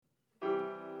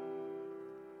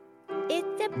It's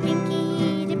the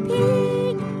Pinky the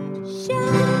Pig Show.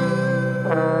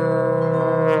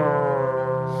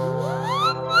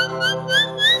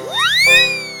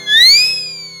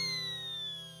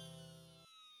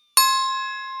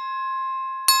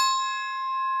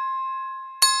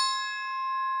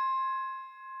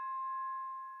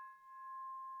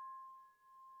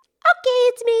 Okay,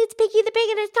 it's me, it's Pinky the Pig,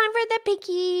 and it's time for the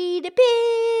Pinky the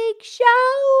Pig Show.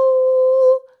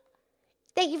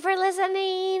 Thank you for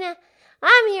listening.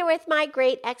 I'm here with my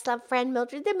great, excellent friend,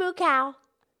 Mildred the Moo Cow.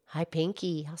 Hi,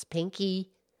 Pinky. How's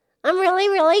Pinky? I'm really,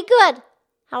 really good.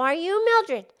 How are you,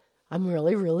 Mildred? I'm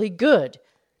really, really good.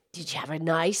 Did you have a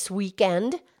nice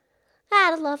weekend? I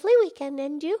had a lovely weekend,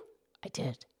 didn't you? I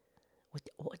did.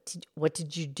 What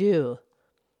did you do?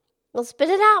 Well, spit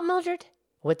it out, Mildred.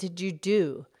 What did you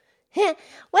do?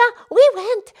 Well, we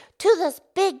went to this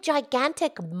big,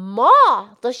 gigantic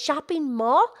mall, the shopping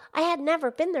mall. I had never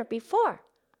been there before.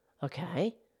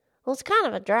 Okay. Well, it's kind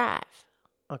of a drive.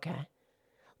 Okay.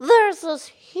 There's this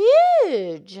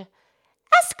huge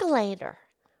escalator.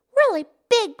 Really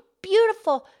big,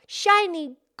 beautiful,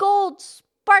 shiny, gold,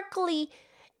 sparkly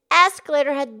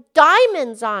escalator had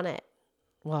diamonds on it.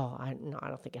 Well, I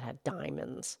don't think it had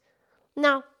diamonds.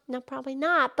 No, probably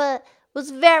not, but it was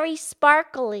very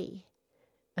sparkly.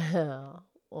 Oh,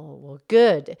 well,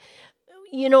 good.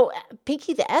 You know,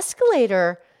 Pinky, the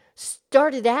escalator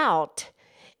started out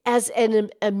as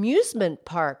an amusement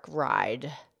park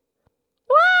ride.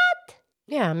 What?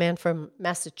 Yeah, a man from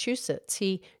Massachusetts.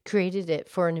 He created it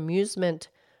for an amusement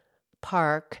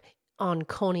park on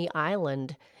Coney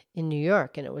Island in New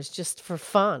York, and it was just for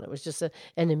fun. It was just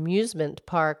an amusement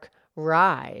park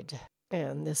ride.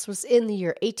 And this was in the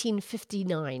year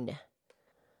 1859.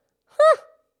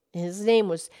 His name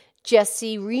was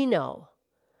Jesse Reno.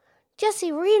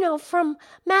 Jesse Reno from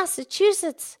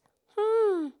Massachusetts.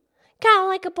 Kind of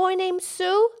like a boy named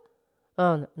Sue?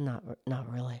 Oh, not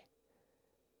really.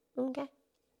 Okay.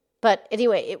 But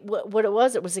anyway, what it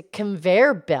was a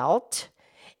conveyor belt,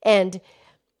 and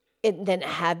it then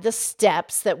had the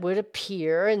steps that would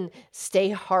appear and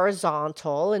stay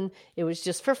horizontal, and it was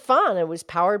just for fun. It was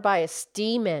powered by a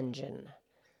steam engine.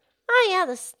 Oh, yeah,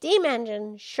 the steam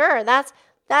engine. Sure, that's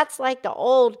like the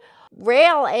old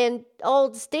rail and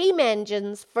old steam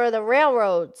engines for the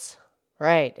railroads.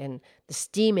 Right, and the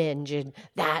steam engine,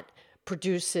 that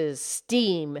produces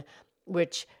steam,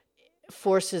 which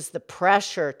forces the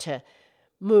pressure to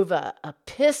move a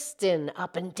piston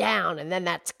up and down, and then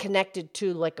that's connected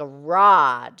to like a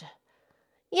rod.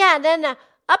 Yeah, then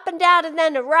up and down, and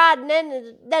then a rod, and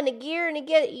then a gear, and you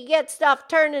get stuff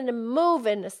turning and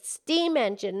moving. A steam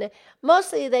engine.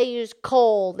 Mostly they use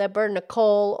coal. They burn the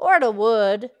coal or the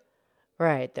wood.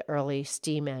 Right, the early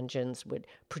steam engines would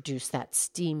produce that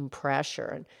steam pressure,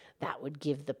 and that would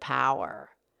give the power.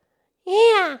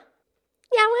 Yeah,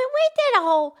 we did a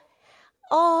whole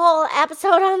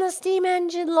episode on the steam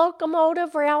engine,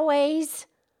 locomotive, railways.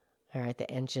 All right,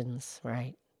 the engines,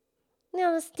 right?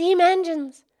 No, the steam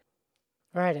engines.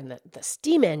 Right, and the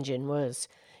steam engine was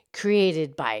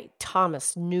created by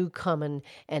Thomas Newcomen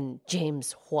and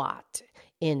James Watt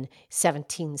in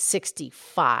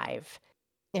 1765.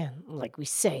 And like we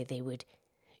say, they would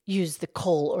use the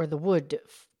coal or the wood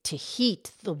to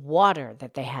heat the water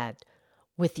that they had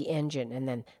with the engine, and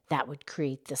then that would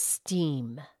create the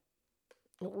steam,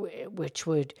 which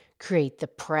would create the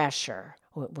pressure,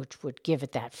 which would give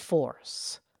it that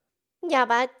force. Yeah,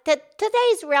 but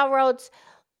today's railroads,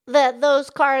 those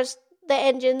cars, the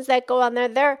engines that go on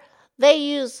there, they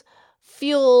use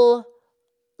fuel,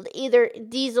 either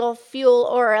diesel fuel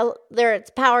or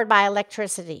it's powered by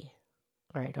electricity.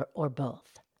 Right, or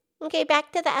both. Okay,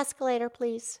 back to the escalator,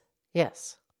 please.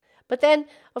 Yes. But then,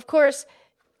 of course,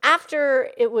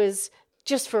 after it was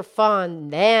just for fun,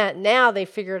 now they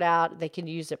figured out they can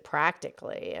use it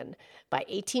practically. And by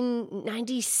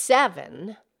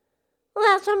 1897, well,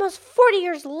 that's almost 40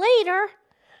 years later.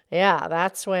 Yeah,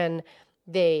 that's when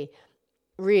they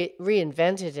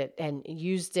reinvented it and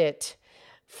used it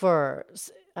for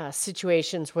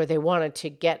situations where they wanted to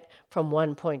get from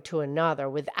one point to another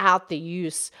without the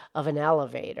use of an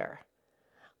elevator.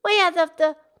 Well, yeah,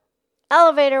 the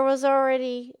elevator was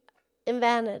already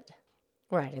invented.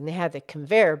 Right, and they had the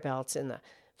conveyor belts in the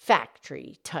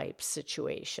factory type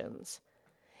situations.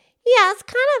 Yeah, it's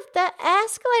the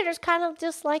escalator's kind of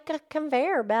just like a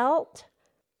conveyor belt.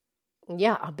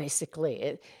 Yeah,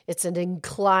 basically, it's an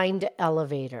inclined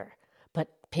elevator. But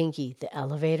Pinky, the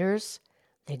elevators,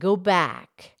 they go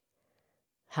back.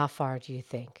 How far do you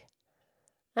think?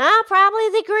 Probably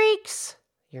the Greeks.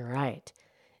 You're right.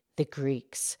 The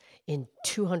Greeks in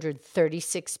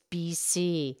 236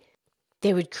 BC.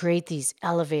 they would create these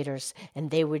elevators,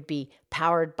 and they would be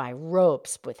powered by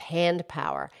ropes with hand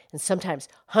power. And sometimes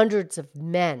hundreds of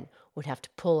men would have to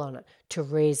pull on it to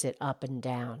raise it up and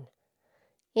down.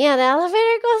 Yeah, the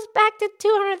elevator goes back to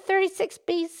 236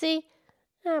 BC.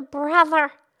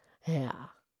 Brother. Yeah.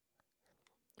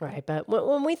 Right, but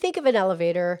when we think of an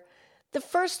elevator, the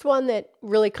first one that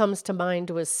really comes to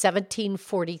mind was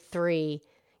 1743,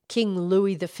 King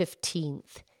Louis XV.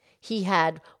 He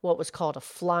had what was called a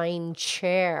flying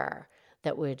chair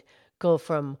that would go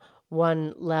from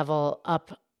one level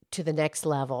up to the next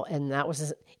level, and that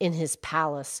was in his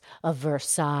palace of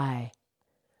Versailles.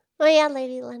 Oh yeah,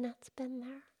 Lady Lynette's been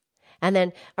there. And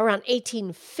then around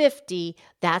 1850,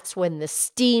 that's when the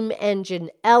steam engine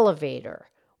elevator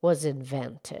was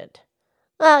invented.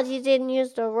 Well, you didn't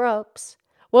use the ropes.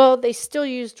 Well, they still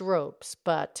used ropes,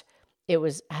 but it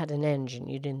had an engine.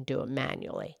 You didn't do it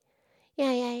manually.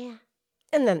 Yeah.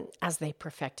 And then as they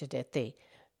perfected it, they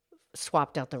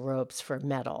swapped out the ropes for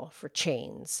metal, for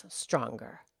chains,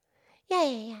 stronger.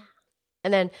 Yeah.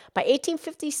 And then by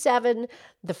 1857,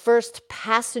 the first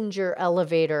passenger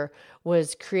elevator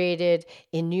was created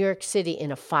in New York City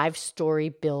in a 5-story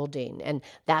building. And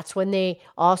that's when they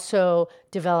also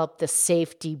developed the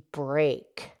safety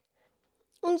brake.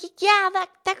 Yeah,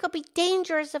 that could be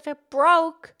dangerous if it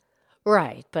broke.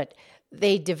 Right, but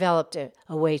they developed a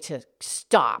way to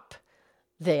stop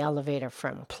the elevator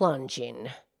from plunging.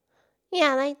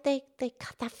 Yeah, they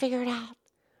got that figured out.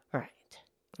 Right.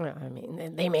 Well, I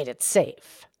mean, they made it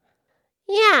safe.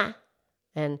 Yeah.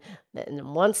 And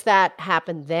once that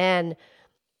happened, then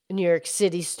New York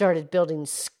City started building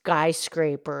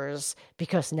skyscrapers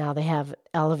because now they have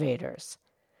elevators.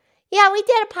 Yeah, we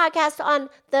did a podcast on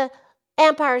the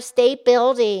Empire State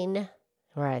Building.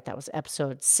 Right, that was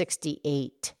episode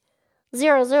 68.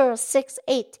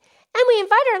 0068. And we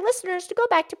invite our listeners to go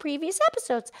back to previous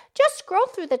episodes. Just scroll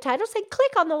through the titles and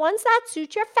click on the ones that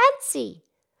suit your fancy.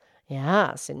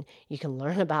 Yes, and you can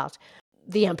learn about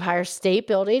the Empire State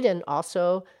Building and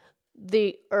also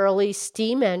the early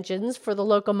steam engines for the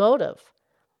locomotive.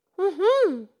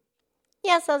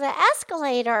 Yeah, so the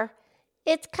escalator,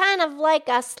 it's kind of like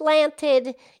a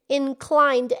slanted,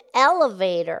 inclined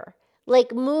elevator,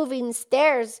 like moving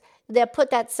stairs. They put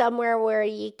that somewhere where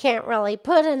you can't really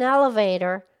put an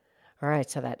elevator. All right,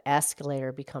 so that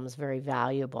escalator becomes very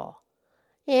valuable.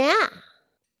 Yeah.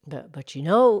 But you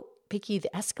know, Picky,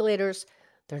 the escalators,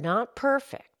 they're not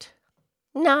perfect.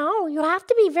 No, you have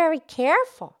to be very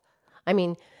careful. I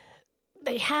mean,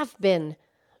 they have been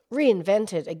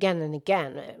reinvented again and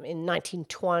again in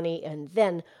 1920, and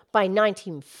then by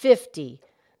 1950,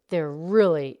 they're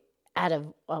really at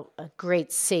a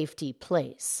great safety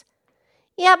place.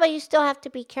 Yeah, but you still have to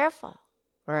be careful.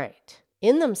 Right.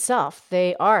 In themselves,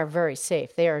 they are very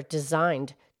safe. They are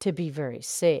designed to be very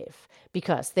safe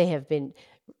because they have been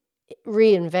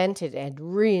reinvented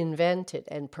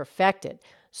and perfected.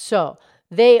 So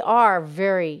they are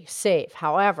very safe.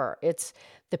 However, it's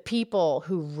the people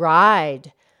who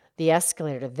ride the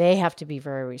escalator, they have to be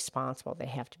very responsible. They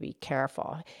have to be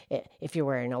careful. If you're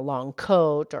wearing a long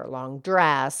coat or a long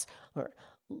dress or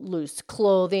loose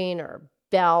clothing or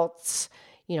belts,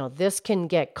 this can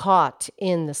get caught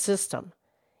in the system.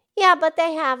 Yeah, but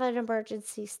they have an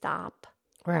emergency stop.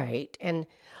 Right. And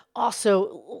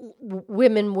also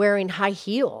women wearing high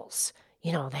heels,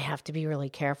 they have to be really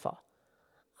careful.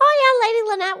 Oh, yeah,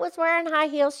 Lady Lynette was wearing high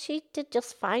heels. She did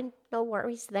just fine. No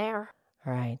worries there.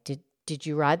 All right. Did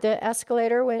you ride the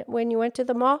escalator when you went to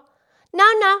the mall?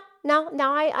 No.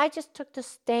 I just took the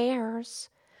stairs.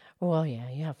 Well, yeah,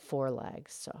 you have 4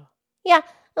 legs, so. Yeah, it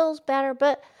was better.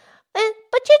 But the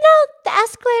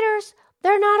escalators,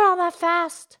 they're not all that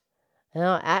fast.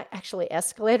 No, actually,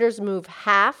 escalators move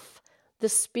half the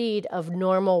speed of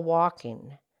normal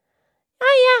walking.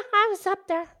 Oh, yeah, I was up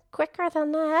there quicker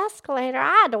than the escalator.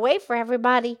 I had to wait for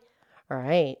everybody. All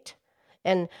right.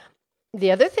 And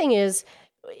the other thing is,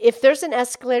 if there's an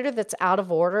escalator that's out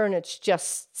of order and it's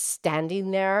just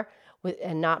standing there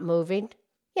and not moving,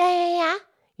 yeah.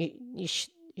 You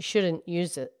shouldn't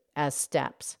use it as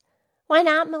steps. Why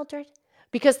not, Mildred?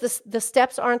 Because the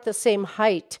steps aren't the same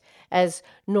height as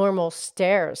normal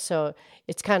stairs, so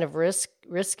it's kind of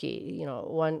risky.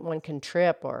 One can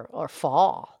trip or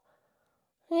fall.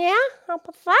 Yeah, how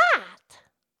about that?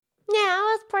 Yeah, it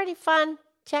was pretty fun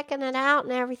checking it out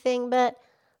and everything, but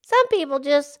some people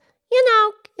just,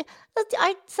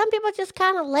 some people just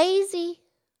kind of lazy.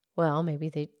 Well, maybe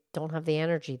they don't have the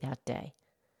energy that day.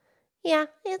 Yeah,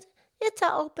 it's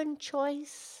an open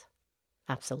choice.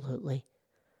 Absolutely.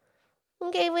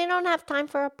 Okay, we don't have time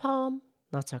for a poem.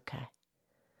 That's okay.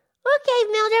 Okay,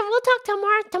 Mildred, we'll talk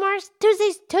tomorrow. Tomorrow's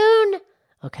Tuesday's tune.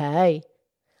 Okay.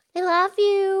 I love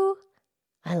you.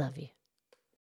 I love you.